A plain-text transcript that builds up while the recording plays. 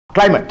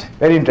Climate,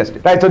 very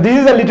interesting. Right, so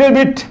this is a little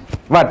bit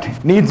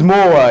what needs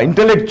more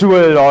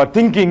intellectual or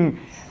thinking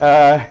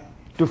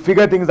to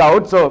figure things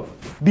out. So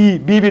be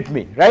with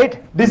me,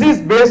 right? This is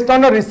based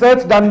on a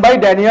research done by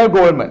Daniel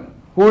Goleman,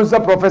 who is a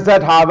professor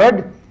at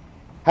Harvard.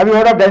 Have you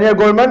heard of Daniel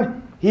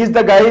Goleman? He is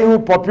the guy who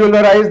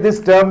popularized this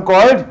term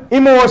called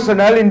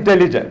emotional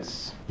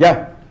intelligence.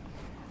 Yeah.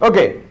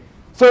 Okay.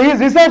 So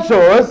his research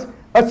shows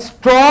a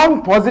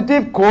strong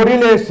positive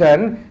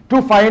correlation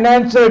to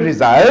financial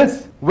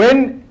results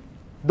when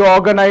the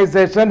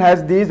organization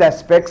has these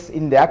aspects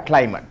in their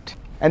climate,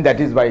 and that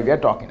is why we are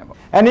talking about.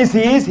 And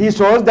he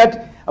shows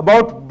that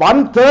about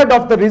 1/3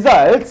 of the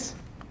results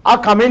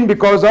are coming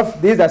because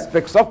of these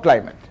aspects of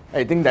climate.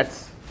 I think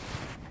that's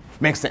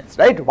makes sense,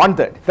 right?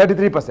 1/3,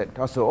 33%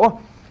 or so,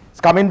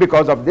 is coming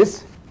because of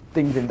these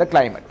things in the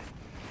climate.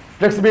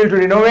 Flexibility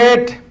to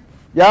innovate,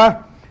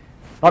 yeah.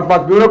 Not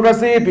much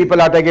bureaucracy.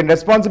 People are taking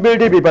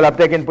responsibility. People are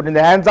putting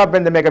their hands up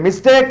when they make a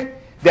mistake.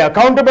 They are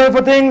accountable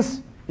for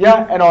things.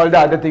 Yeah, and all the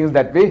other things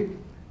that we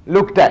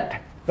looked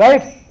at,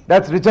 right?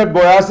 That's Richard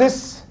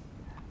Boyatzis,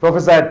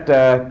 professor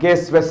at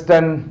Case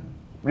Western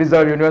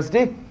Reserve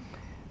University.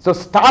 So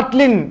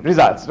startling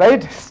results,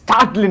 right?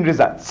 Startling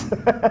results.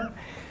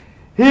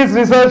 His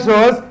research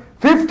shows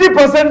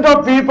 50%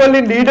 of people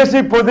in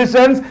leadership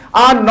positions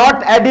are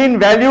not adding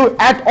value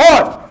at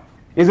all.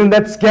 Isn't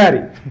that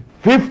scary?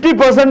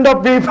 50%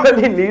 of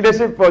people in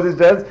leadership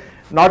positions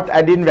not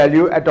adding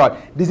value at all.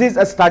 This is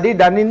a study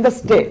done in the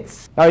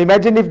States. Now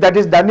imagine if that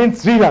is done in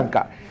Sri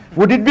Lanka.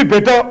 Would it be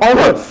better or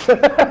worse?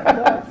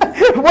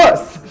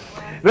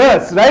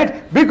 Worse,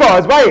 right?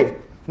 Because why?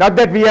 Not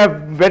that we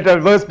have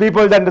worse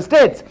people than the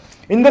States.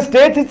 In the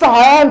States, it's a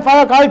hire and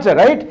fire culture,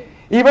 right?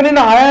 Even in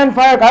a hire and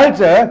fire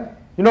culture,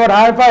 you know what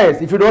hire and fire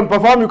is? If you don't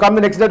perform, you come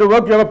the next day to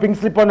work, you have a pink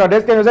slip on your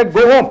desk and you say,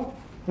 go home.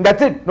 And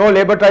that's it. No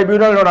labor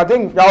tribunal, no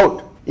nothing, you're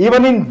out.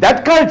 Even in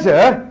that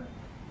culture,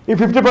 if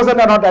 50%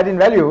 are not adding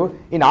value,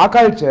 in our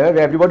culture, where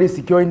everybody is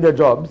securing their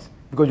jobs,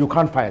 because you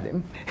can't fire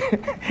them,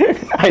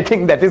 I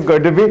think that is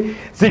going to be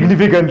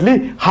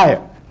significantly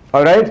higher.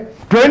 All right?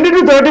 20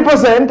 to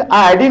 30%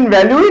 are adding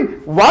value in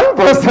one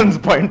person's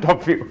point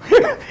of view.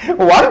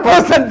 One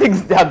person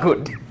thinks they are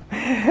good.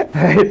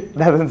 Right?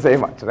 Doesn't say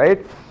much,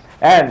 right?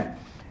 And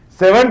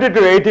 70 to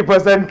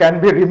 80% can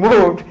be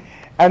removed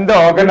and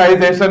the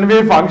organization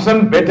will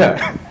function better.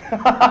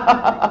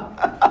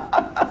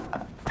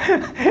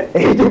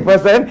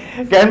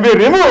 80% can be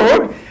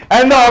removed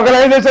and the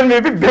organization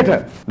will be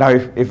better. Now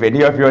if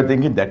any of you are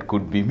thinking that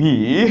could be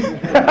me,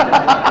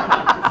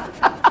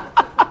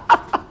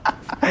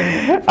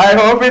 I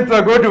hope it's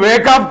a good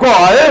wake-up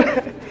call.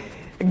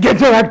 Get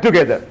your act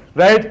together,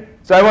 right?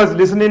 So I was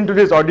listening to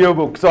this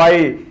audiobook. So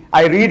I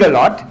read a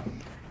lot,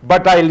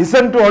 but I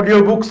listen to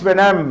audiobooks when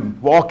I'm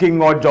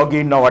walking or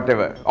jogging or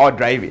whatever, or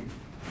driving.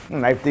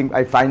 And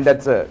I find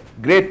that's a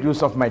great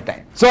use of my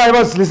time. So I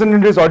was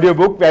listening to this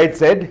audiobook where it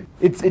said,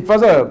 it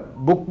was a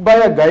book by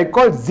a guy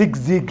called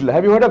Ziglar.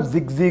 Have you heard of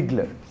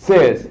Ziglar?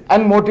 Sales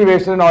and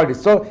motivation and all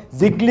this. So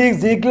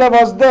Ziglar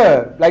was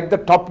the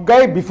top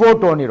guy before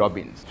Tony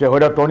Robbins. If you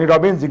heard of Tony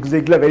Robbins,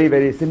 Ziglar, very,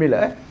 very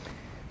similar.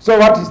 So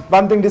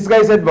one thing this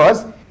guy said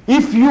was,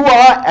 if you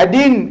are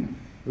adding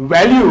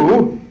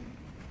value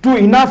to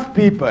enough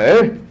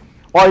people,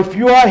 or if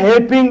you are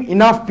helping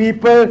enough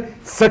people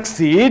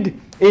succeed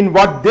in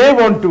what they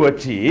want to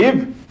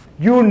achieve,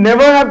 you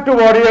never have to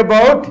worry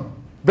about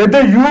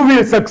whether you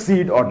will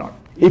succeed or not.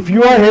 If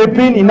you are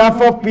helping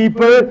enough of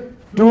people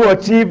to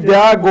achieve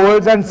their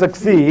goals and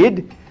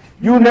succeed,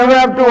 you never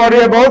have to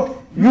worry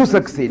about you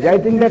succeed. I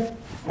think that's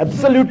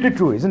absolutely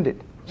true, isn't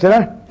it?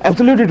 Shana?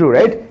 Absolutely true,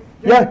 right?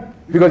 Yeah,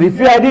 because if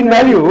you add in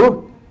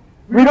value,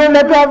 we don't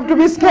have to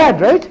be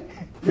scared, right?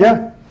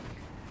 Yeah.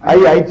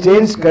 I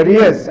changed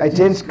careers,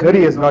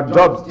 not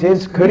jobs,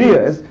 changed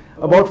careers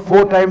about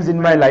 4 times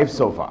in my life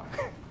so far.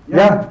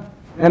 Yeah,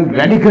 and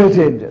radical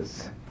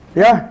changes.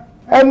 Yeah,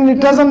 and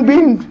it hasn't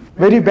been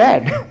very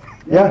bad.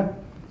 Yeah.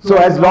 So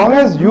as long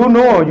as you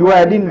know you are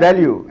adding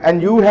value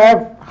and you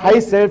have high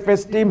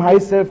self-esteem, high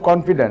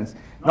self-confidence,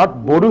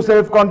 not Bodu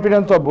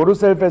self-confidence or Bodu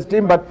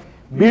self-esteem, but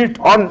built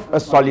on a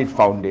solid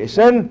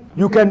foundation,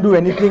 you can do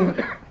anything,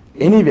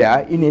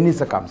 anywhere, in any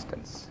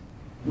circumstance.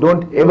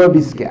 Don't ever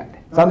be scared.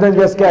 Sometimes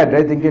we are scared,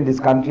 right? Thinking this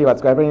country,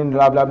 what's happening,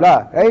 blah, blah,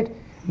 blah, right?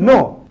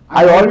 No.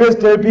 I always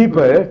tell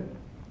people,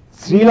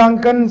 Sri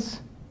Lankans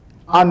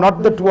are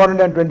not the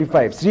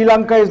 225. Sri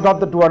Lanka is not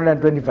the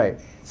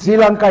 225. Sri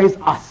Lanka is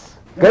us.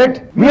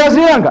 Correct? We are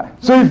Sri Lanka.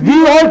 So if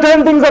we all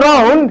turn things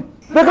around,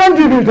 the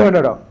country will turn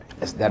around.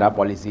 Yes, there are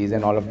policies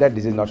and all of that.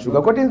 This is not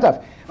sugarcoating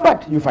stuff.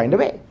 But you find a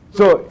way.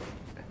 So,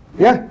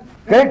 yeah,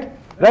 correct?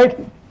 Right?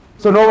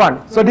 So no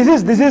one. So this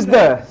is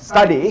the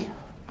study.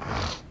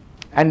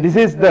 And this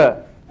is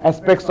the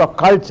aspects of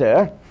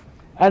culture.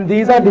 And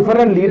these are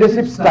different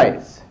leadership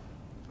styles.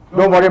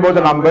 Don't worry about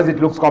the numbers.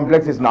 It looks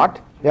complex. It's not.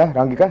 Yeah,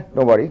 Rangika?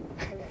 Don't worry.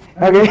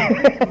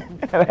 Okay?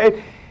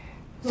 Right?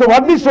 So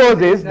what this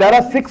shows is there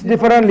are 6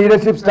 different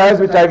leadership styles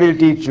which I will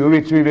teach you,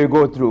 which we will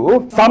go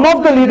through. Some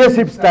of the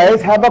leadership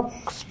styles have a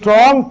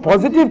strong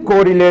positive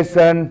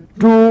correlation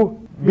to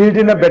build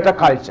in a better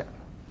culture.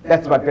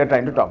 That's what we are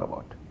trying to talk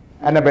about.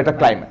 And a better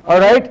climate. All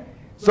right?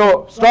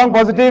 So strong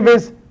positive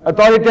is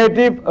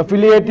authoritative,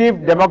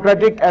 affiliative,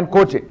 democratic, and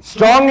coaching.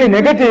 Strongly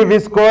negative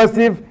is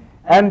coercive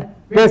and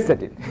pace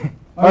setting.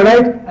 All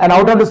right? And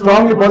out of the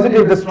strongly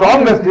positive, the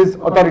strongest is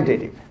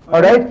authoritative.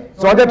 All right?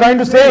 So what they're trying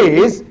to say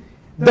is,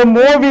 the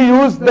more we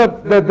use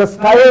the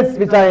styles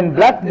which are in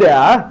black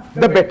there,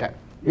 the better.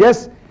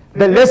 Yes?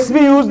 The less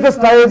we use the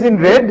styles in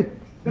red,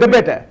 the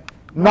better.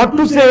 Not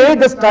to say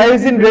the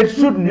styles in red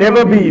should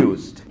never be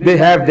used. They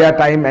have their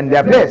time and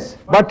their place.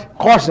 But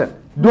caution,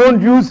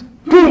 don't use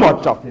too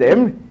much of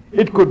them.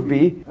 It could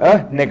be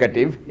a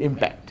negative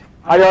impact.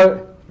 Are you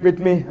all with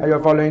me? Are you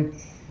all following?